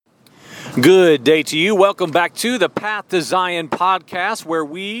Good day to you. Welcome back to the Path to Zion podcast, where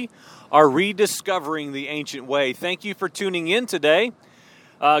we are rediscovering the ancient way. Thank you for tuning in today.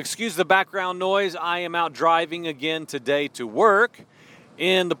 Excuse the background noise. I am out driving again today to work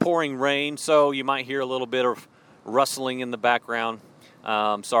in the pouring rain, so you might hear a little bit of rustling in the background.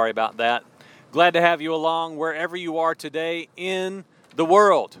 Sorry about that. Glad to have you along wherever you are today in the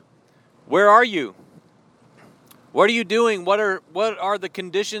world. Where are you? What are you doing? What are the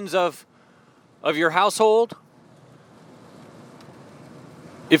conditions of your household?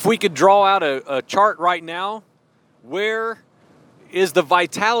 If we could draw out a chart right now, where is the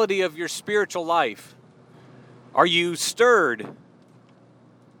vitality of your spiritual life? Are you stirred?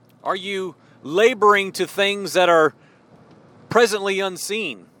 Are you laboring to things that are presently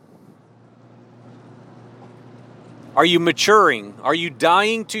unseen? Are you maturing? Are you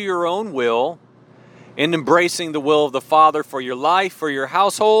dying to your own will and embracing the will of the Father for your life, for your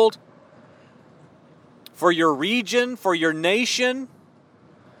household, for your region, for your nation,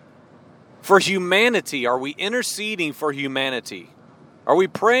 for humanity? Are we interceding for humanity? Are we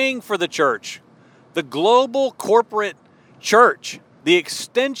praying for the church, the global corporate church, the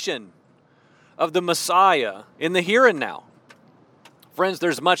extension of the Messiah in the here and now? Friends,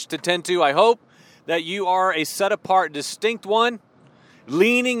 there's much to tend to. I hope that you are a set-apart, distinct one,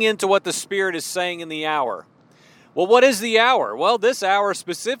 leaning into what the Spirit is saying in the hour. Well, what is the hour? Well, this hour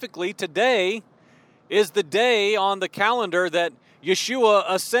specifically, today, is the day on the calendar that Yeshua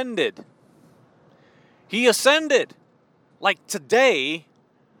ascended. He ascended. Like today,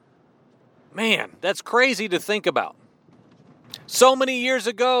 man, that's crazy to think about. So many years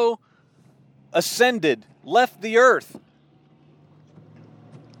ago, ascended, left the earth.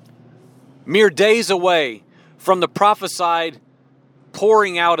 Mere days away from the prophesied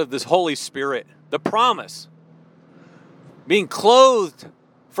pouring out of this Holy Spirit, the promise, being clothed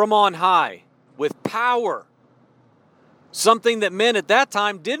from on high with power, something that men at that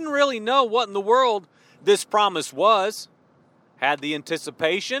time didn't really know what in the world this promise was. Had the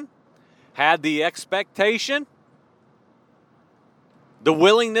anticipation, had the expectation, the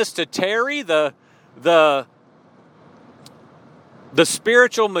willingness to tarry, the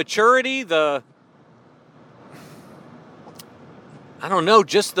spiritual maturity,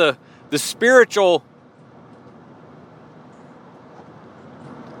 just the spiritual,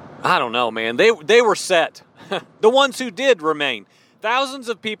 man. They were set. The ones who did remain. Thousands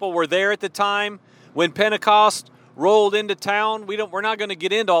of people were there at the time when Pentecost rolled into town. We're not going to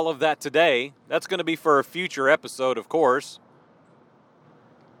get into all of that today. That's going to be for a future episode, of course.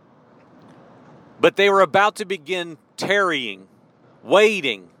 But they were about to begin tarrying,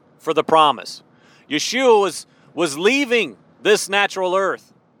 waiting for the promise. Yeshua was leaving this natural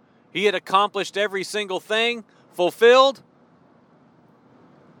earth. He had accomplished every single thing, fulfilled,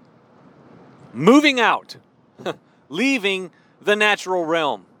 moving out, leaving the natural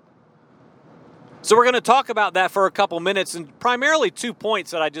realm. So we're going to talk about that for a couple minutes, and primarily 2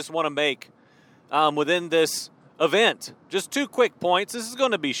 points that I just want to make within this event. Just 2 quick points. This is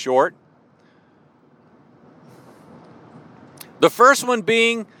going to be short. The first one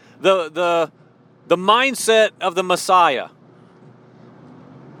being the mindset of the Messiah.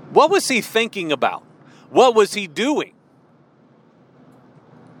 What was he thinking about? What was he doing?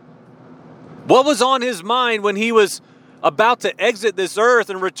 What was on his mind when he was about to exit this earth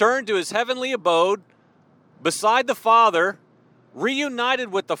and return to his heavenly abode beside the Father,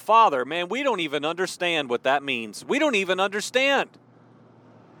 reunited with the Father? Man, we don't even understand what that means. We don't even understand.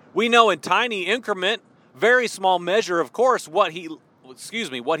 We know in tiny increment, very small measure, of course, what he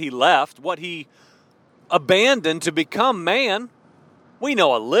left, what he abandoned to become man. We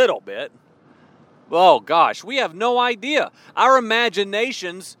know a little bit. Oh gosh, we have no idea. Our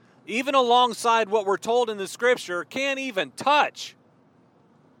imaginations, even alongside what we're told in the Scripture, can't even touch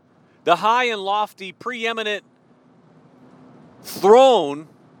the high and lofty, preeminent throne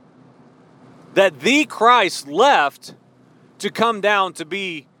that the Christ left to come down to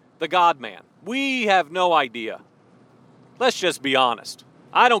be the God-man. We have no idea. Let's just be honest.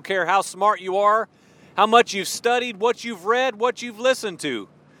 I don't care how smart you are, how much you've studied, what you've read, what you've listened to.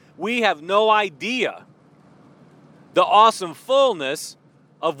 We have no idea the awesome fullness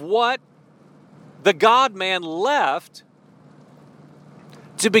of what the God-man left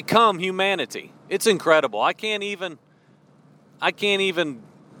to become humanity. It's incredible. I'm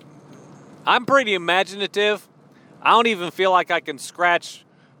pretty imaginative. I don't even feel like I can scratch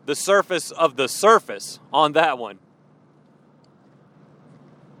the surface of the surface on that one.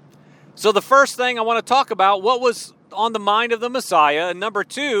 So the first thing I want to talk about, what was on the mind of the Messiah, and number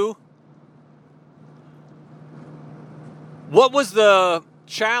two, what was the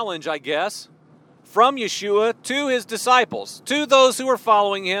challenge, I guess, from Yeshua to his disciples, to those who were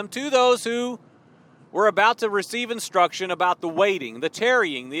following him, to those who were about to receive instruction about the waiting, the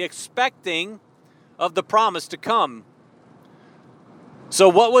tarrying, the expecting of the promise to come. So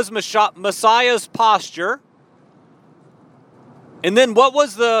what was Messiah's posture? And then what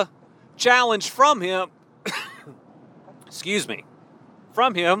was the challenge from him? Excuse me.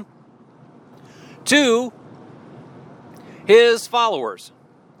 From him to his followers,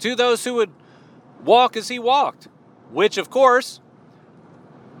 to those who would walk as he walked, which, of course,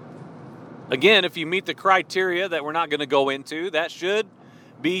 again, if you meet the criteria that we're not going to go into, that should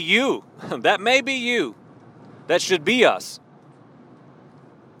be you. That may be you. That should be us.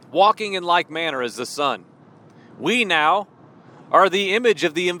 Walking in like manner as the Son. We now are the image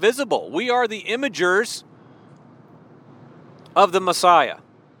of the invisible. We are the imagers of the Messiah.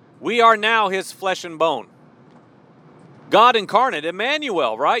 We are now his flesh and bone. God incarnate,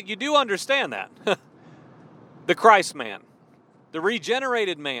 Emmanuel, right? You do understand that. The Christ man, the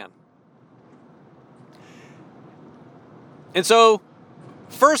regenerated man. And so,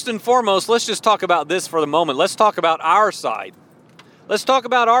 first and foremost, let's just talk about this for the moment. Let's talk about our side. Let's talk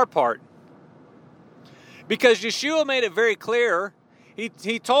about our part. Because Yeshua made it very clear. He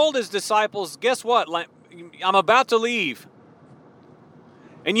told his disciples, guess what? I'm about to leave.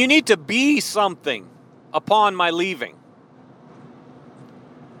 And you need to be something upon my leaving.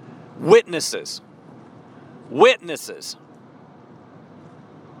 Witnesses. Witnesses.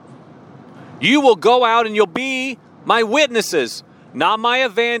 You will go out and you'll be my witnesses. Not my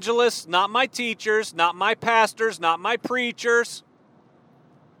evangelists, not my teachers, not my pastors, not my preachers,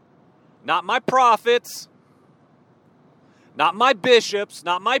 not my prophets, not my bishops,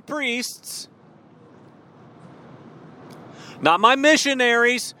 not my priests, not my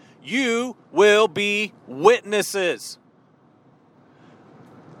missionaries. You will be witnesses.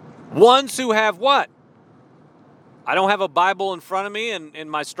 Ones who have what? I don't have a Bible in front of me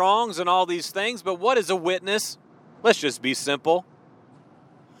and my Strongs and all these things, but what is a witness? Let's just be simple.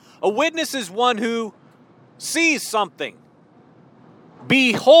 A witness is one who sees something,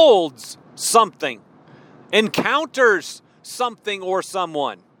 beholds something, encounters something or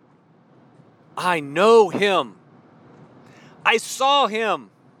someone. I know him. I saw him.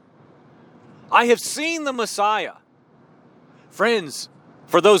 I have seen the Messiah. Friends,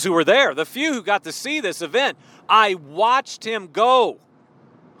 for those who were there, the few who got to see this event, I watched him go.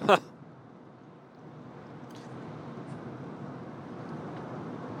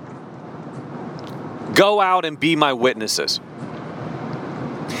 Go out and be my witnesses.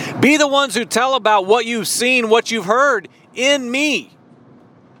 Be the ones who tell about what you've seen, what you've heard in me.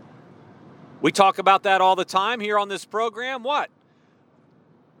 We talk about that all the time here on this program. What?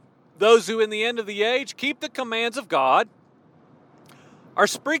 Those who in the end of the age keep the commands of God, are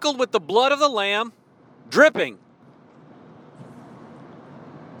sprinkled with the blood of the Lamb, dripping,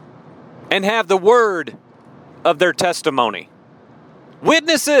 and have the word of their testimony.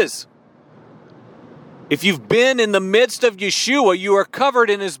 Witnesses. If you've been in the midst of Yeshua, you are covered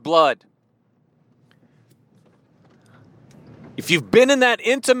in his blood. If you've been in that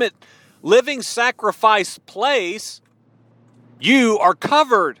intimate living sacrifice place, you are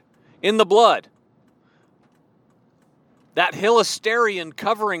covered in the blood. That Hilasterian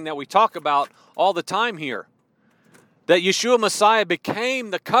covering that we talk about all the time here. That Yeshua Messiah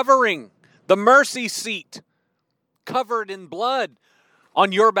became the covering, the mercy seat, covered in blood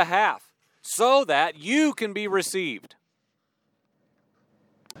on your behalf, so that you can be received.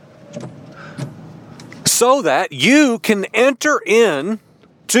 So that you can enter in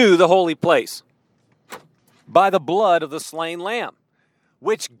to the holy place by the blood of the slain lamb,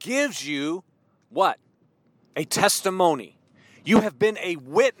 which gives you what? A testimony. You have been a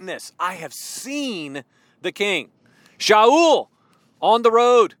witness. I have seen the King. Shaul on the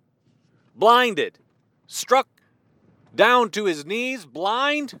road, blinded, struck down to his knees,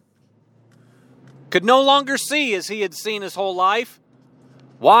 blind, could no longer see as he had seen his whole life.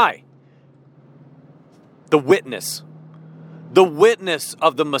 Why? The witness. The witness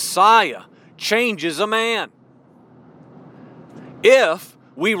of the Messiah changes a man. If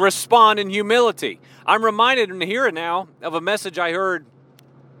we respond in humility. I'm reminded in here and now of a message I heard,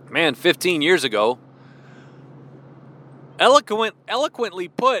 15 years ago. Eloquently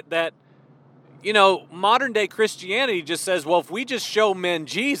put that, modern day Christianity just says, well, if we just show men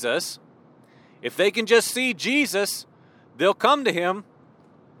Jesus, if they can just see Jesus, they'll come to him.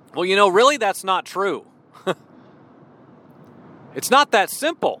 Well, really that's not true. It's not that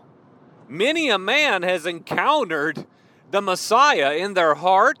simple. Many a man has encountered the Messiah in their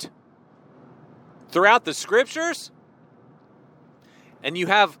heart throughout the scriptures. And you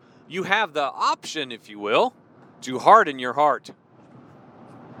have the option, if you will, to harden your heart,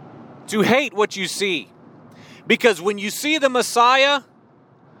 to hate what you see. Because when you see the Messiah,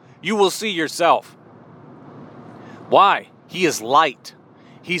 you will see yourself. Why? He is light.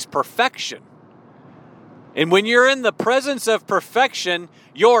 He's perfection. And when you're in the presence of perfection,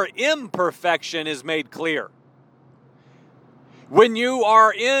 your imperfection is made clear. When you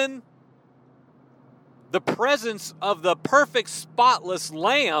are in the presence of the perfect, spotless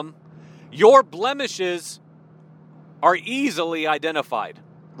Lamb, your blemishes are easily identified,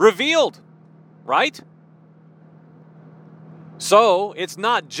 revealed, right? So it's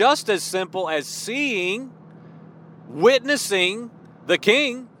not just as simple as seeing, witnessing the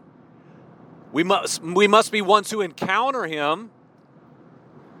King. We must be ones who encounter him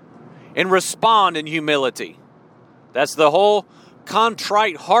and respond in humility. That's the whole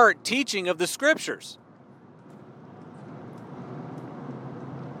contrite heart teaching of the Scriptures.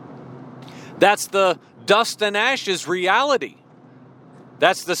 That's the dust and ashes reality.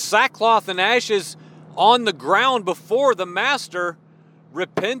 That's the sackcloth and ashes on the ground before the Master,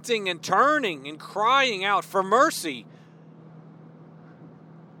 repenting and turning and crying out for mercy,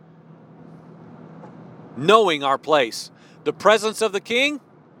 knowing our place. The presence of the King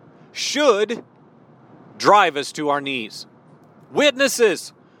should drive us to our knees.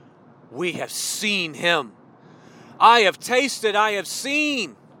 Witnesses, we have seen him. I have tasted, I have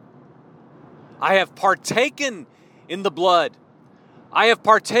seen. I have partaken in the blood. I have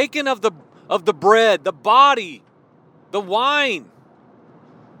partaken of the bread, the body, the wine.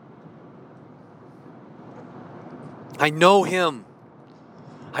 I know him.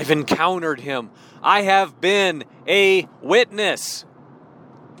 I've encountered him. I have been a witness.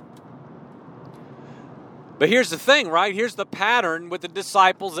 But here's the thing, right? Here's the pattern with the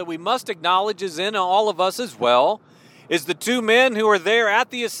disciples that we must acknowledge is in all of us as well, is the two men who are there at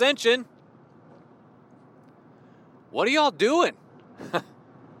the ascension. What are y'all doing?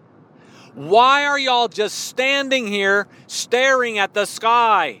 Why are y'all just standing here staring at the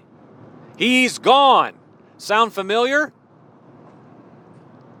sky? He's gone. Sound familiar?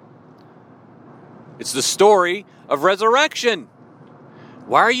 It's the story of resurrection.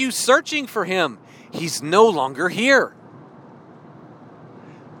 Why are you searching for him? He's no longer here.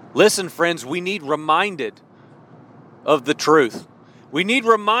 Listen, friends, we need reminded of the truth. We need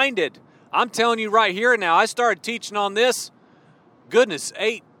reminded. I'm telling you right here now, I started teaching on this, goodness,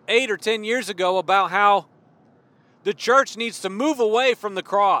 8 or 10 years ago about how the church needs to move away from the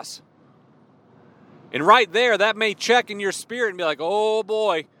cross. And right there, that may check in your spirit and be like, oh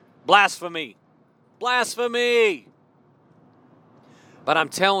boy, blasphemy. Blasphemy. But I'm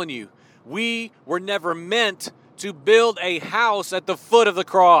telling you, we were never meant to build a house at the foot of the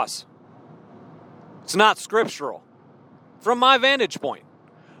cross. It's not scriptural. From my vantage point,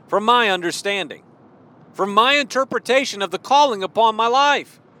 from my understanding, from my interpretation of the calling upon my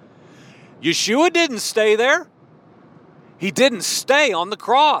life. Yeshua didn't stay there. He didn't stay on the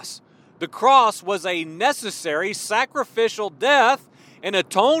cross. The cross was a necessary sacrificial death and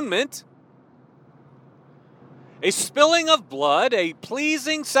atonement, a spilling of blood, a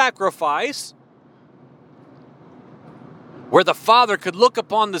pleasing sacrifice, where the Father could look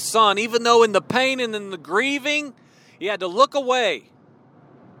upon the Son, even though in the pain and in the grieving, he had to look away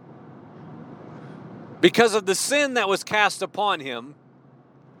because of the sin that was cast upon him,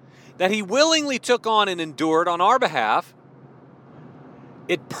 that he willingly took on and endured on our behalf.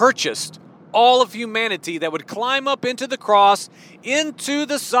 It purchased all of humanity that would climb up into the cross, into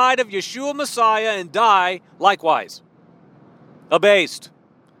the side of Yeshua Messiah, and die likewise. Abased,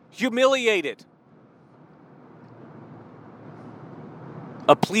 humiliated.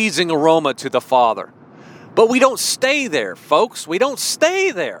 A pleasing aroma to the Father. But we don't stay there, folks. We don't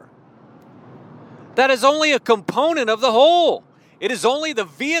stay there. That is only a component of the whole. It is only the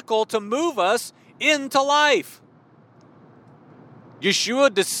vehicle to move us into life.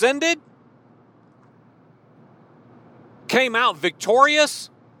 Yeshua descended, came out victorious,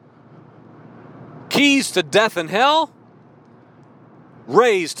 keys to death and hell,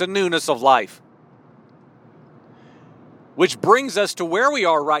 raised to newness of life. Which brings us to where we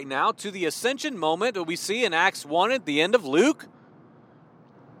are right now, to the ascension moment that we see in Acts 1 at the end of Luke,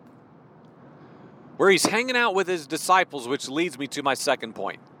 where he's hanging out with his disciples, which leads me to my second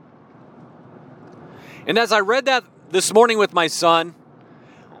point. And as I read that this morning with my son,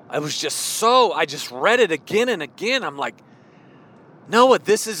 I just read it again and again. I'm like, Noah,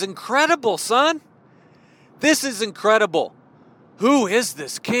 this is incredible, son. This is incredible. Who is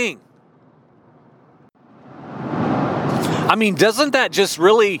this king? I mean, doesn't that just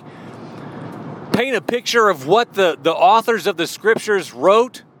really paint a picture of what the authors of the scriptures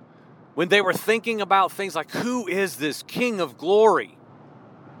wrote when they were thinking about things like, who is this King of glory?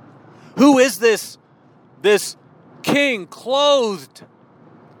 Who is this King clothed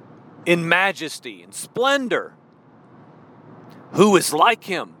in majesty and splendor? Who is like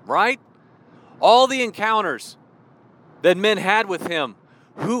him, right? All the encounters that men had with him.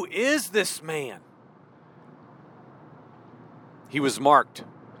 Who is this man? He was marked.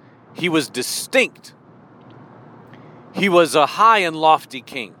 He was distinct. He was a high and lofty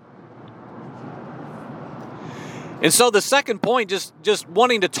king. And so the second point, just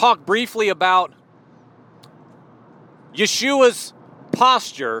wanting to talk briefly about Yeshua's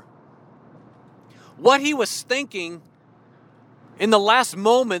posture, what he was thinking in the last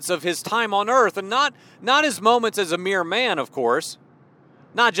moments of his time on earth, and not his moments as a mere man, of course,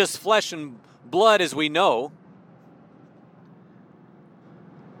 not just flesh and blood as we know,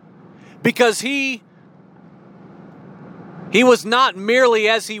 because he was not merely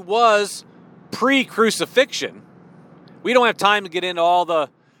as he was pre-crucifixion. We don't have time to get into all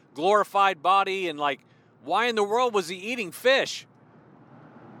the glorified body and like, why in the world was he eating fish?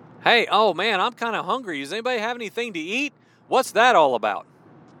 Hey, oh man, I'm kind of hungry. Does anybody have anything to eat? What's that all about?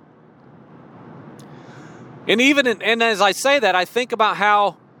 And as I say that, I think about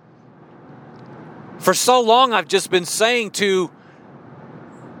how for so long I've just been saying to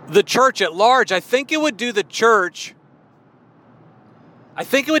the church at large, I think it would do the church, I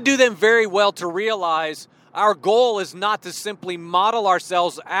think it would do them very well to realize our goal is not to simply model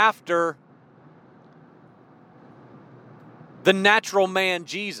ourselves after the natural man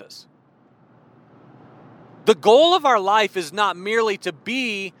Jesus. The goal of our life is not merely to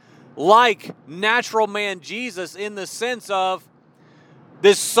be like natural man Jesus in the sense of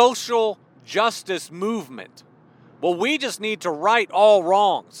this social justice movement. Well, we just need to right all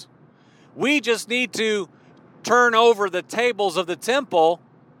wrongs. We just need to turn over the tables of the temple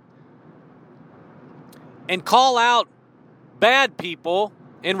and call out bad people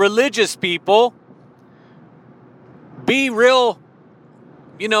and religious people, be real,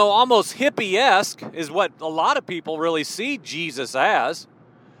 almost hippie-esque is what a lot of people really see Jesus as.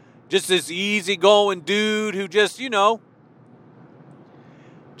 Just this easygoing dude who just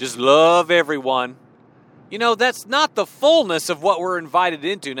love everyone. That's not the fullness of what we're invited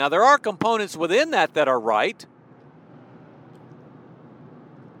into. Now, there are components within that are right.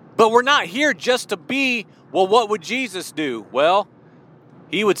 But we're not here just to be, well, what would Jesus do? Well,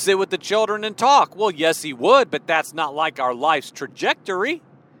 he would sit with the children and talk. Well, yes, he would, but that's not like our life's trajectory.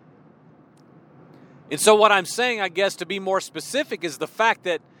 And so what I'm saying, I guess, to be more specific, is the fact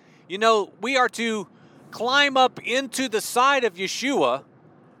that, we are to climb up into the side of Yeshua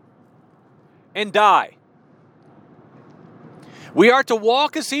and die. We are to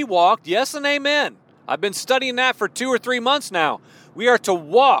walk as he walked. Yes and amen. I've been studying that for 2 or 3 months now. We are to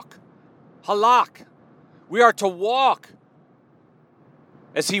walk. Halak. We are to walk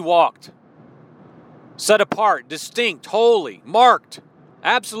as he walked. Set apart, distinct, holy, marked.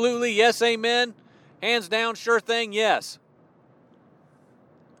 Absolutely, yes, amen. Hands down, sure thing, yes.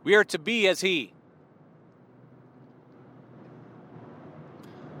 We are to be as he.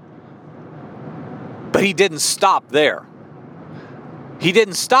 But he didn't stop there. He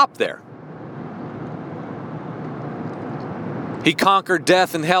didn't stop there. He conquered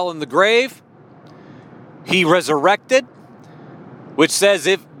death and hell and the grave. He resurrected, which says,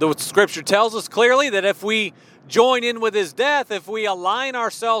 if the scripture tells us clearly that if we join in with his death, if we align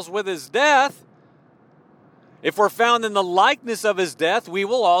ourselves with his death, if we're found in the likeness of his death, we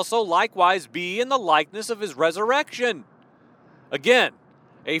will also likewise be in the likeness of his resurrection. Again,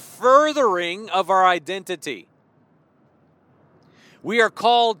 a furthering of our identity. We are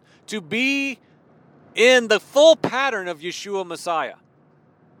called to be in the full pattern of Yeshua Messiah,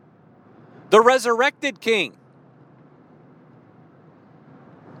 the resurrected King.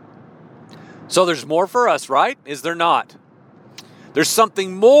 So there's more for us, right? Is there not? There's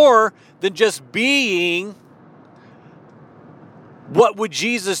something more than just being what would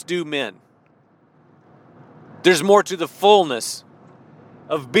Jesus do men. There's more to the fullness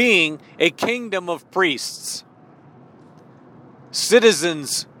of being a kingdom of priests,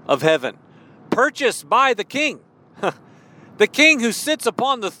 citizens of heaven, purchased by the King. The King who sits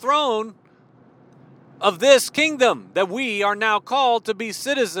upon the throne of this kingdom that we are now called to be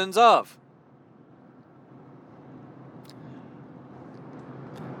citizens of.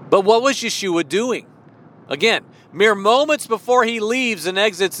 But what was Yeshua doing? Again, mere moments before he leaves and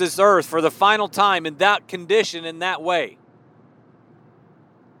exits this earth for the final time in that condition, in that way.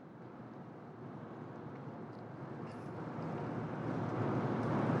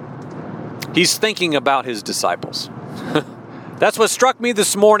 He's thinking about his disciples. That's what struck me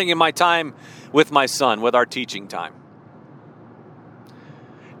this morning in my time with my son, with our teaching time.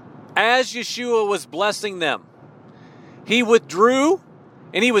 As Yeshua was blessing them, he withdrew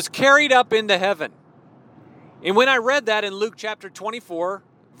and he was carried up into heaven. And when I read that in Luke chapter 24,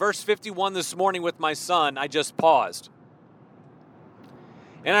 verse 51 this morning with my son, I just paused.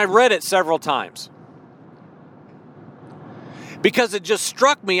 And I read it several times. Because it just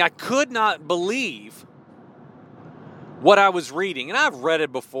struck me, I could not believe what I was reading. And I've read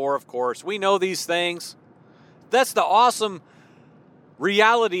it before, of course. We know these things. That's the awesome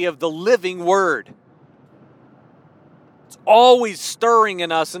reality of the living word. It's always stirring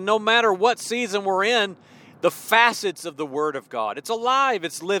in us, and no matter what season we're in, the facets of the word of God. It's alive,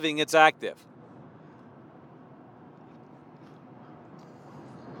 it's living, it's active.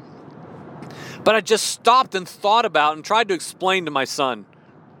 But I just stopped and thought about and tried to explain to my son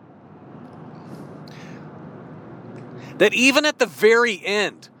that even at the very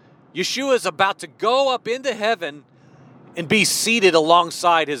end, Yeshua is about to go up into heaven and be seated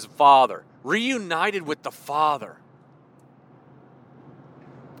alongside his Father, reunited with the Father.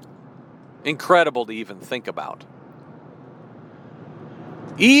 Incredible to even think about.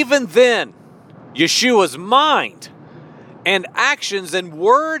 Even then, Yeshua's mind and actions and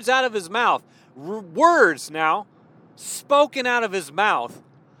words out of his mouth, words now spoken out of his mouth,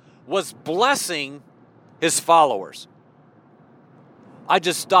 was blessing his followers. I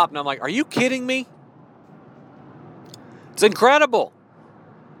just stopped and I'm like, are you kidding me? It's incredible.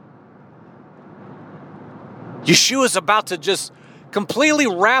 Yeshua's about to just completely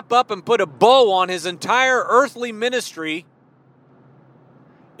wrap up and put a bow on his entire earthly ministry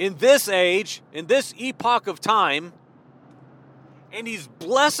in this age, in this epoch of time, and he's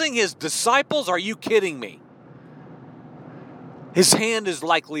blessing his disciples. Are you kidding me? His hand is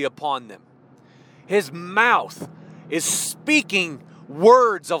likely upon them. His mouth is speaking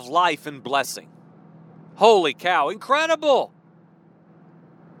words of life and blessing. Holy cow, incredible!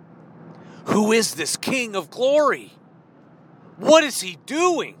 Who is this King of glory? What is he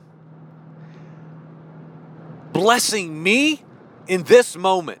doing? Blessing me in this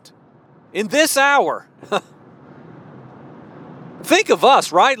moment, in this hour. Think of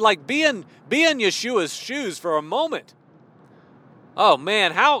us, right? Like be in Yeshua's shoes for a moment. Oh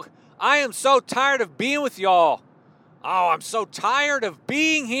man, how I am so tired of being with y'all. Oh, I'm so tired of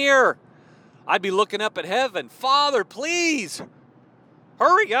being here. I'd be looking up at heaven. Father, please,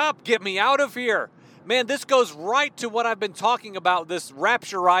 hurry up, get me out of here. Man, this goes right to what I've been talking about, this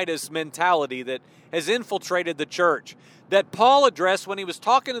rapturitis mentality that has infiltrated the church, that Paul addressed when he was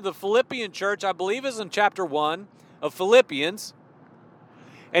talking to the Philippian church, I believe is in chapter 1 of Philippians.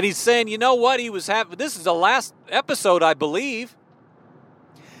 And he's saying, you know what, this is the last episode, I believe,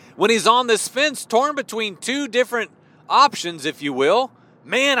 when he's on this fence torn between two different options, if you will.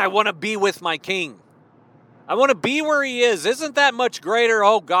 Man, I want to be with my King. I want to be where he is. Isn't that much greater?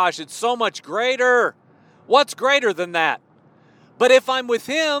 Oh gosh, it's so much greater. What's greater than that? But if I'm with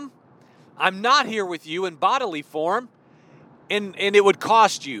him, I'm not here with you in bodily form, and it would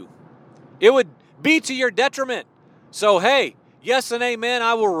cost you. It would be to your detriment. So hey, yes and amen,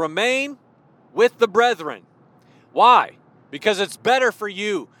 I will remain with the brethren. Why? Because it's better for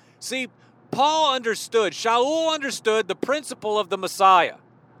you. See, Shaul understood the principle of the Messiah.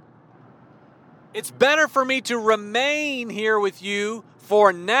 It's better for me to remain here with you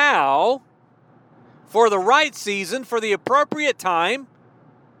for now, for the right season, for the appropriate time,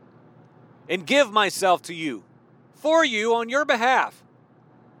 and give myself to you, for you, on your behalf.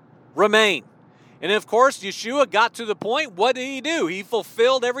 Remain. And of course, Yeshua got to the point. What did he do? He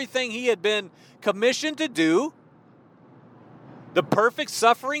fulfilled everything he had been commissioned to do. The perfect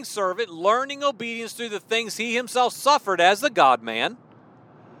suffering servant, learning obedience through the things he himself suffered as the God-man.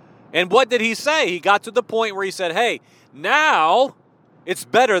 And what did he say? He got to the point where he said, hey, now it's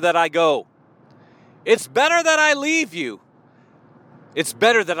better that I go. It's better that I leave you. It's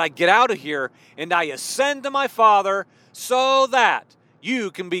better that I get out of here and I ascend to my Father so that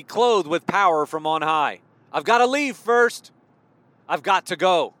you can be clothed with power from on high. I've got to leave first. I've got to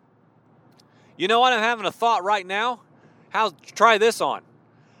go. You know what? I'm having a thought right now. Try this on.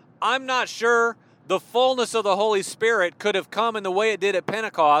 I'm not sure the fullness of the Holy Spirit could have come in the way it did at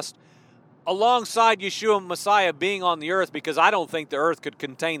Pentecost alongside Yeshua Messiah being on the earth, because I don't think the earth could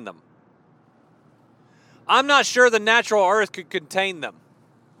contain them. I'm not sure the natural earth could contain them.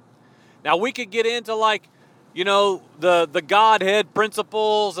 Now, we could get into the Godhead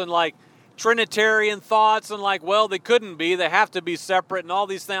principles and Trinitarian thoughts and they couldn't be. They have to be separate and all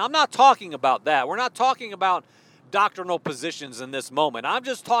these things. I'm not talking about that. We're not talking about doctrinal positions in this moment. I'm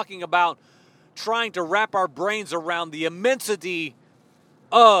just talking about trying to wrap our brains around the immensity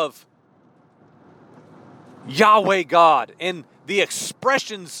of Yahweh God and the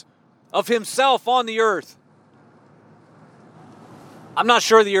expressions of himself on the earth. I'm not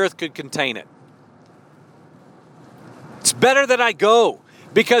sure the earth could contain it. It's better that I go,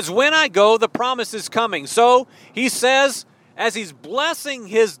 because when I go, the promise is coming. So he says, as he's blessing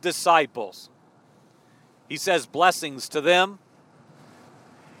his disciples, he says blessings to them.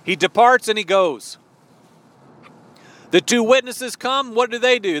 He departs and he goes. The two witnesses come. What do?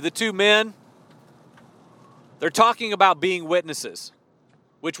 The two men. They're talking about being witnesses,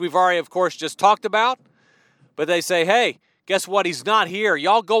 which we've already, of course, just talked about. But they say, hey, guess what? He's not here.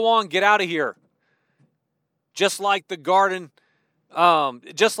 Y'all go on, get out of here. Just like the garden,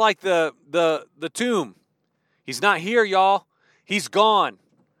 just like the tomb. He's not here, y'all. He's gone.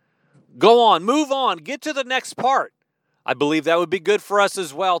 Go on, move on, get to the next part. I believe that would be good for us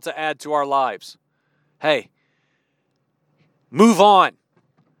as well to add to our lives. Hey, move on.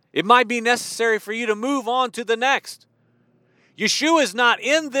 It might be necessary for you to move on to the next. Yeshua is not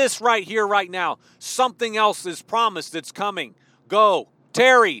in this right here, right now. Something else is promised that's coming. Go,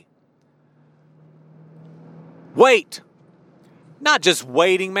 tarry. Wait. Not just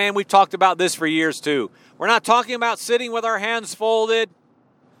waiting, man. We've talked about this for years too. We're not talking about sitting with our hands folded,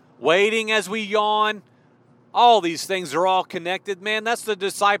 waiting as we yawn. All these things are all connected, man. That's the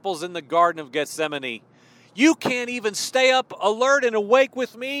disciples in the Garden of Gethsemane. You can't even stay up alert and awake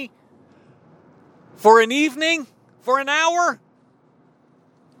with me for an evening, for an hour.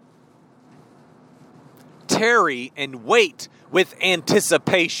 Tarry and wait with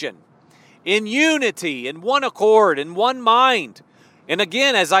anticipation, in unity, in one accord, in one mind. And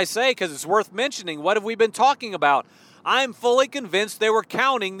again, as I say, because it's worth mentioning, what have we been talking about? I'm fully convinced they were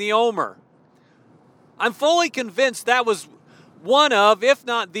counting the Omer. I'm fully convinced that was one of, if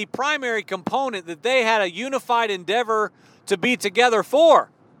not the primary component that they had a unified endeavor to be together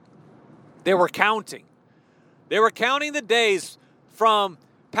for. They were counting. They were counting the days from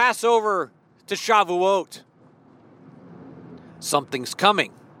Passover to Shavuot. Something's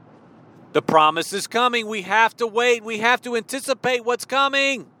coming. The promise is coming. We have to wait. We have to anticipate what's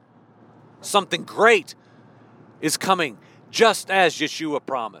coming. Something great is coming, just as Yeshua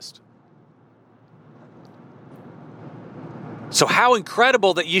promised. So how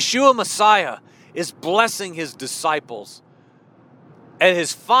incredible that Yeshua Messiah is blessing his disciples at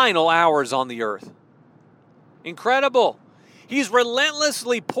his final hours on the earth. Incredible. He's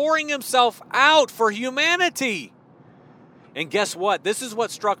relentlessly pouring himself out for humanity. And guess what? This is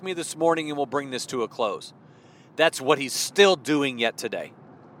what struck me this morning, and we'll bring this to a close. That's what he's still doing yet today.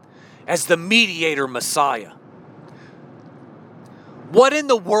 As the mediator Messiah. What in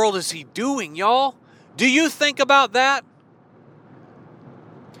the world is he doing, y'all? Do you think about that?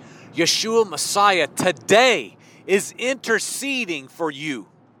 Yeshua Messiah today is interceding for you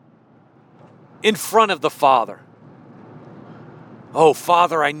in front of the Father. Oh,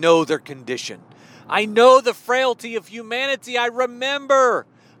 Father, I know their condition. I know the frailty of humanity. I remember.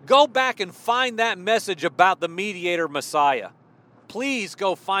 Go back and find that message about the mediator Messiah. Please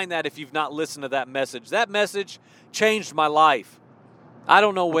go find that if you've not listened to that message. That message changed my life. I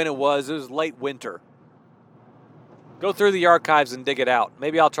don't know when it was. It was late winter. Go through the archives and dig it out.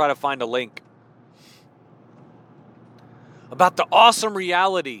 Maybe I'll try to find a link. About the awesome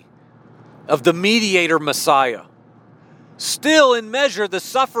reality of the mediator Messiah. Still in measure the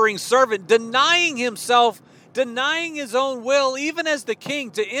suffering servant, denying himself, denying his own will, even as the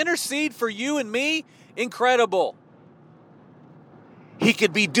king, to intercede for you and me. Incredible. He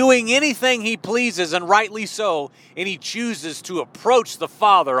could be doing anything he pleases, and rightly so, and he chooses to approach the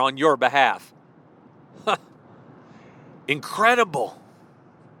Father on your behalf. Incredible.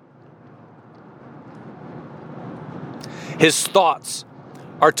 His thoughts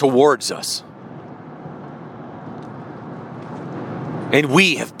are towards us. And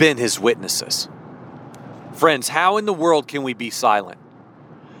we have been his witnesses. Friends, how in the world can we be silent?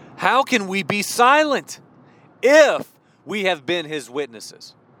 How can we be silent if we have been his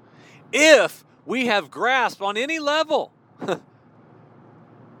witnesses? If we have grasped on any level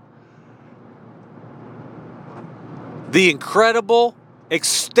the incredible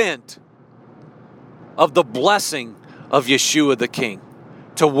extent of the blessing of Yeshua the King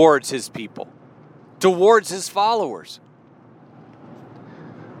towards his people, towards his followers.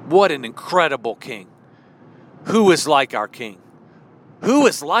 What an incredible King. Who is like our King? Who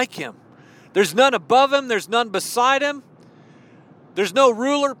is like him? There's none above him. There's none beside him. There's no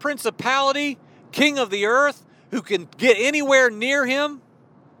ruler, principality, king of the earth who can get anywhere near him.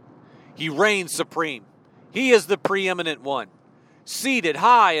 He reigns supreme. He is the preeminent one, seated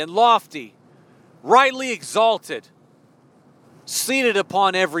high and lofty rightly exalted, seated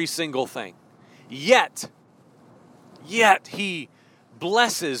upon every single thing. Yet he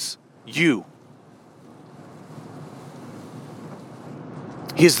blesses you.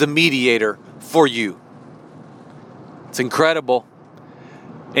 He's the mediator for you. It's incredible.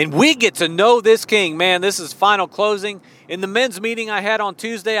 And we get to know this King. Man, this is final closing. In the men's meeting I had on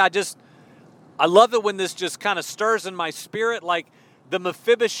Tuesday, I love it when this just kind of stirs in my spirit, like the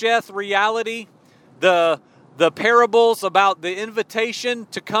Mephibosheth reality, the parables about the invitation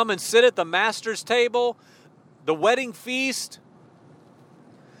to come and sit at the master's table, the wedding feast,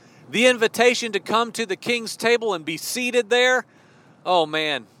 the invitation to come to the king's table and be seated there. Oh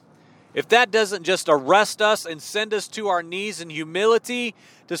man, if that doesn't just arrest us and send us to our knees in humility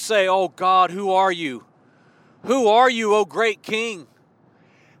to say, oh God, who are you? Who are you, O great King?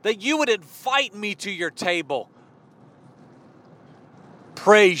 That you would invite me to your table.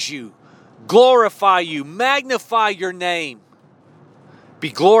 Praise you, glorify you, magnify your name. Be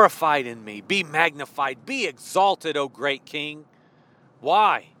glorified in me, be magnified, be exalted, O great King.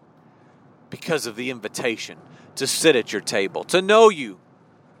 Why? Because of the invitation to sit at your table, to know you.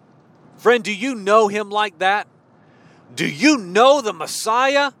 Friend, do you know him like that? Do you know the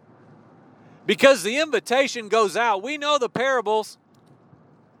Messiah? Because the invitation goes out. We know the parables.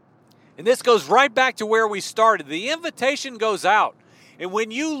 And this goes right back to where we started. The invitation goes out. And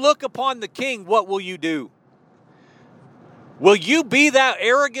when you look upon the King, what will you do? Will you be that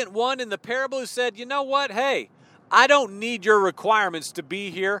arrogant one in the parable who said, you know what? Hey, I don't need your requirements to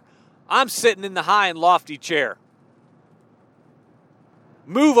be here. I'm sitting in the high and lofty chair.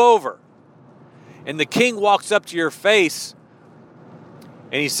 Move over. And the King walks up to your face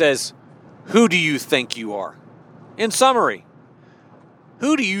and he says, who do you think you are? In summary,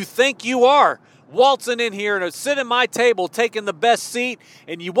 who do you think you are? Waltzing in here to sit at my table, taking the best seat,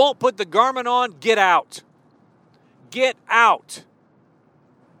 and you won't put the garment on? Get out. Get out.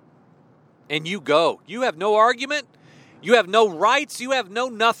 And you go. You have no argument. You have no rights. You have no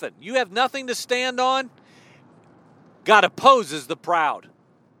nothing. You have nothing to stand on. God opposes the proud.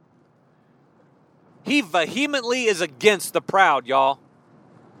 He vehemently is against the proud, y'all.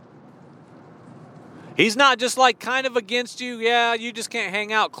 He's not just like kind of against you. Yeah, you just can't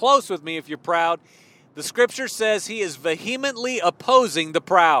hang out close with me if you're proud. The scripture says he is vehemently opposing the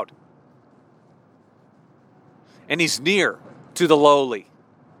proud. And he's near to the lowly.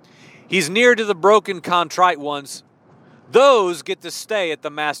 He's near to the broken, contrite ones. Those get to stay at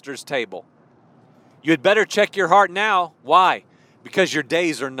the master's table. You had better check your heart now. Why? Because your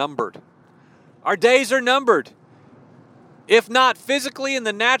days are numbered. Our days are numbered. If not physically in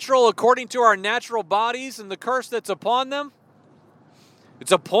the natural, according to our natural bodies and the curse that's upon them,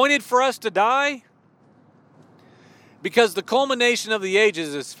 it's appointed for us to die. Because the culmination of the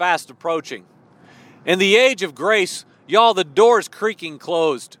ages is fast approaching. In the age of grace, y'all, the door's creaking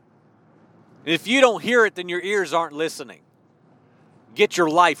closed. And if you don't hear it, then your ears aren't listening. Get your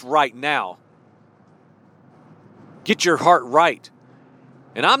life right now. Get your heart right.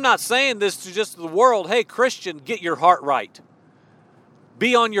 And I'm not saying this to just the world. Hey, Christian, get your heart right.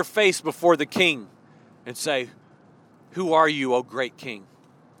 Be on your face before the King and say, who are you, O great King?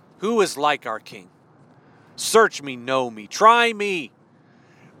 Who is like our King? Search me, know me, try me.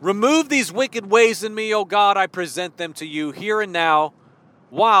 Remove these wicked ways in me, O God. I present them to you here and now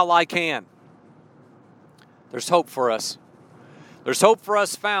while I can. There's hope for us. There's hope for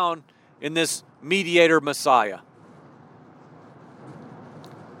us found in this mediator Messiah.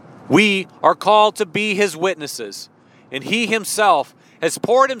 We are called to be his witnesses, and he himself has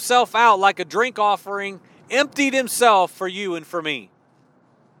poured himself out like a drink offering, emptied himself for you and for me.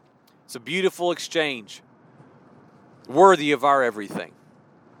 It's a beautiful exchange, worthy of our everything.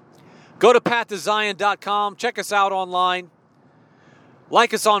 Go to pathtozion.com, check us out online,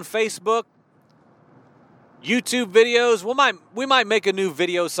 like us on Facebook, YouTube videos. We might make a new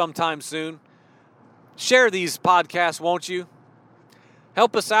video sometime soon. Share these podcasts, won't you?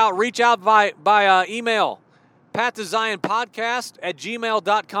 Help us out. Reach out by email,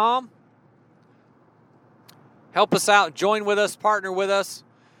 pathtoZionPodcast@gmail.com. Help us out. Join with us. Partner with us.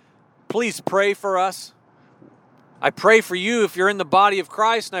 Please pray for us. I pray for you if you're in the body of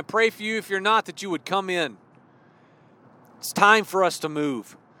Christ, and I pray for you if you're not, that you would come in. It's time for us to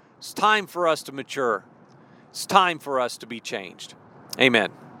move. It's time for us to mature. It's time for us to be changed.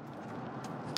 Amen.